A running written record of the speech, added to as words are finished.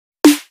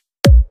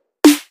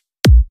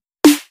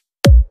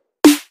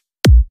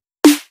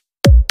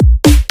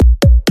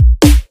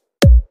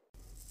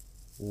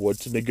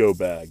What's in the go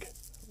bag?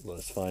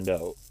 Let's find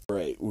out. All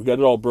right, we got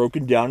it all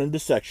broken down into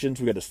sections.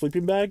 We got a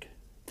sleeping bag,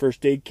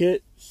 first aid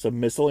kit, some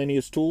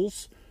miscellaneous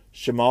tools,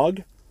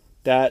 shamog,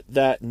 that,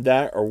 and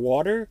that are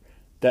water.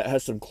 That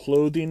has some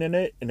clothing in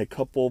it, and a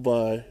couple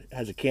of,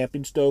 has a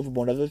camping stove and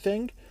one other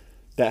thing.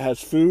 That has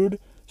food,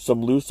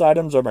 some loose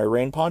items are my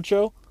rain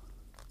poncho,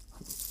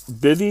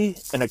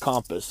 bivy, and a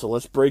compass. So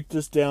let's break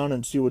this down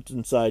and see what's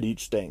inside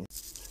each thing.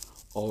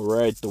 All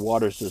right, the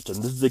water system.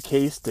 This is the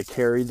case to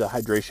carry the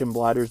hydration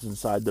bladders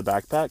inside the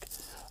backpack.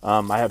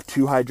 I have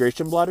 2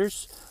 hydration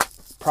bladders.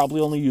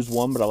 Probably only use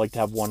one, but I like to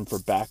have one for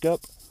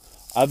backup.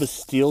 I have a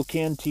steel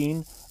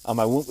canteen. I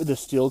went with a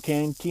steel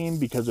canteen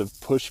because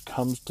if push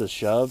comes to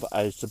shove,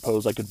 I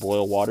suppose I could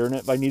boil water in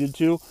it if I needed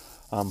to.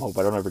 Hope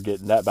I don't ever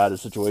get in that bad a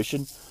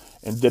situation.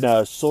 And then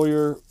a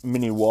Sawyer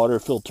mini water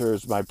filter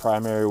is my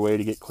primary way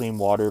to get clean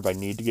water if I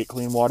need to get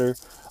clean water.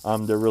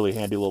 They're a really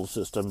handy little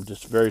system,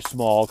 just very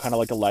small, kind of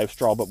like a Life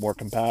Straw but more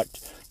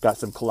compact. Got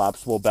some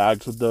collapsible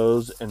bags with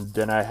those, and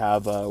then I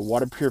have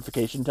water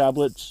purification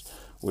tablets,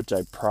 which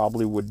I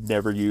probably would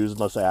never use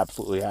unless I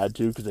absolutely had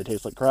to because they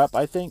taste like crap,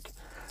 I think.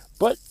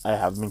 But I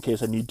have them in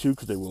case I need to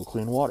because they will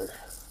clean water.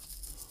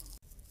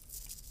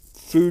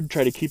 Food,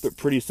 try to keep it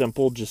pretty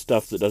simple, just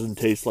stuff that doesn't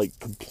taste like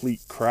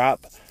complete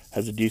crap.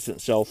 Has a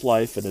decent shelf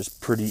life and is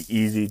pretty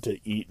easy to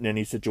eat in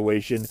any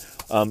situation.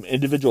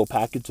 Individual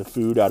packets of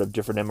food out of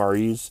different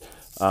MREs,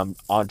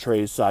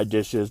 entrees, side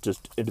dishes,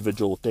 just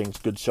individual things,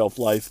 good shelf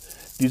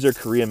life. These are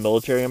Korean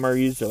military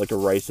MREs. They're like a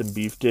rice and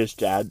beef dish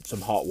to add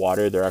some hot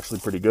water. They're actually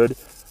pretty good.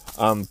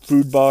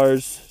 Food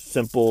bars,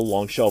 simple,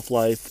 long shelf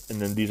life.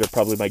 And then these are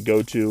probably my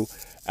go-to.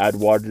 Add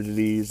water to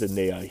these and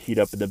they heat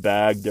up in the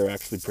bag. They're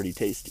actually pretty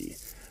tasty.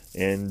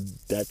 And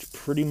that's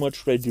pretty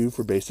much what I do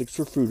for basics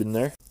for food in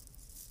there.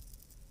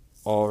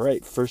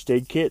 Alright, first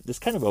aid kit. This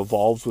kind of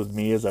evolves with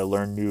me as I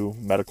learn new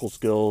medical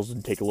skills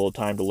and take a little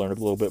time to learn a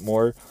little bit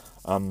more.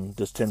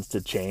 This tends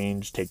to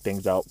change, take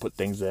things out, put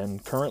things in.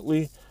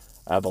 Currently,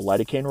 I have a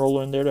lidocaine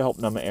roller in there to help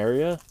numb an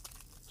area,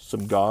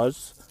 some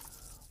gauze,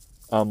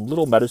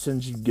 little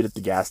medicines you can get at the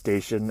gas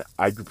station,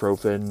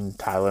 ibuprofen,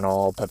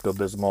 Tylenol,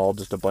 Pepto-Bismol,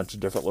 just a bunch of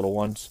different little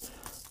ones.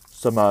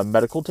 Some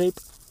medical tape,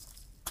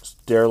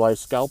 sterilized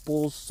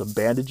scalpels, some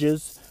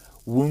bandages,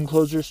 wound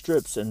closure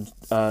strips, and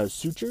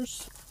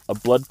sutures. A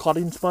blood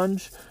clotting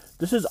sponge.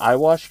 This is eye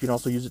wash. You can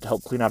also use it to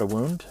help clean out a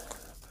wound.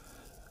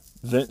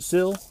 Vent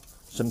seal,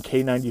 some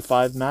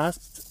K95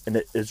 masks, and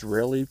an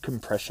Israeli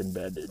compression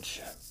bandage.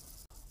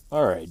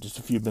 Alright, just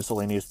a few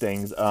miscellaneous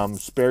things.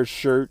 Spare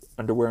shirt,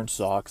 underwear and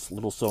socks,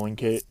 little sewing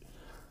kit,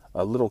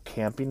 a little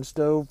camping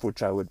stove,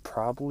 which I would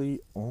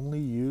probably only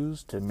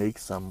use to make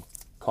some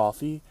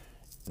coffee.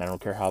 And I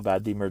don't care how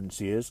bad the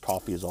emergency is,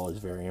 coffee is always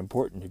very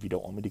important if you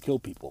don't want me to kill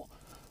people.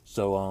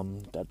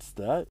 So, that's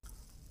that.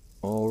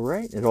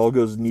 Alright, it all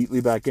goes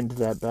neatly back into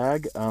that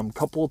bag.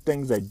 Couple of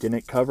things I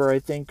didn't cover, I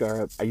think,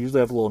 are I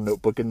usually have a little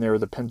notebook in there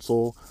with a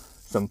pencil,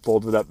 some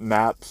folded up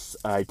maps.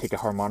 I take a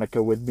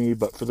harmonica with me,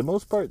 but for the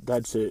most part,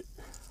 that's it.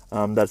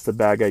 That's the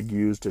bag I'd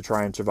use to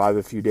try and survive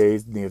a few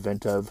days in the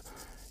event of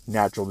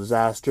natural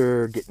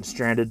disaster, getting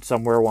stranded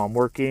somewhere while I'm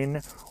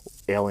working,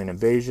 alien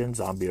invasion,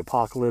 zombie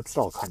apocalypse. It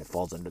all kind of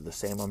falls under the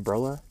same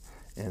umbrella,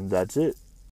 and that's it.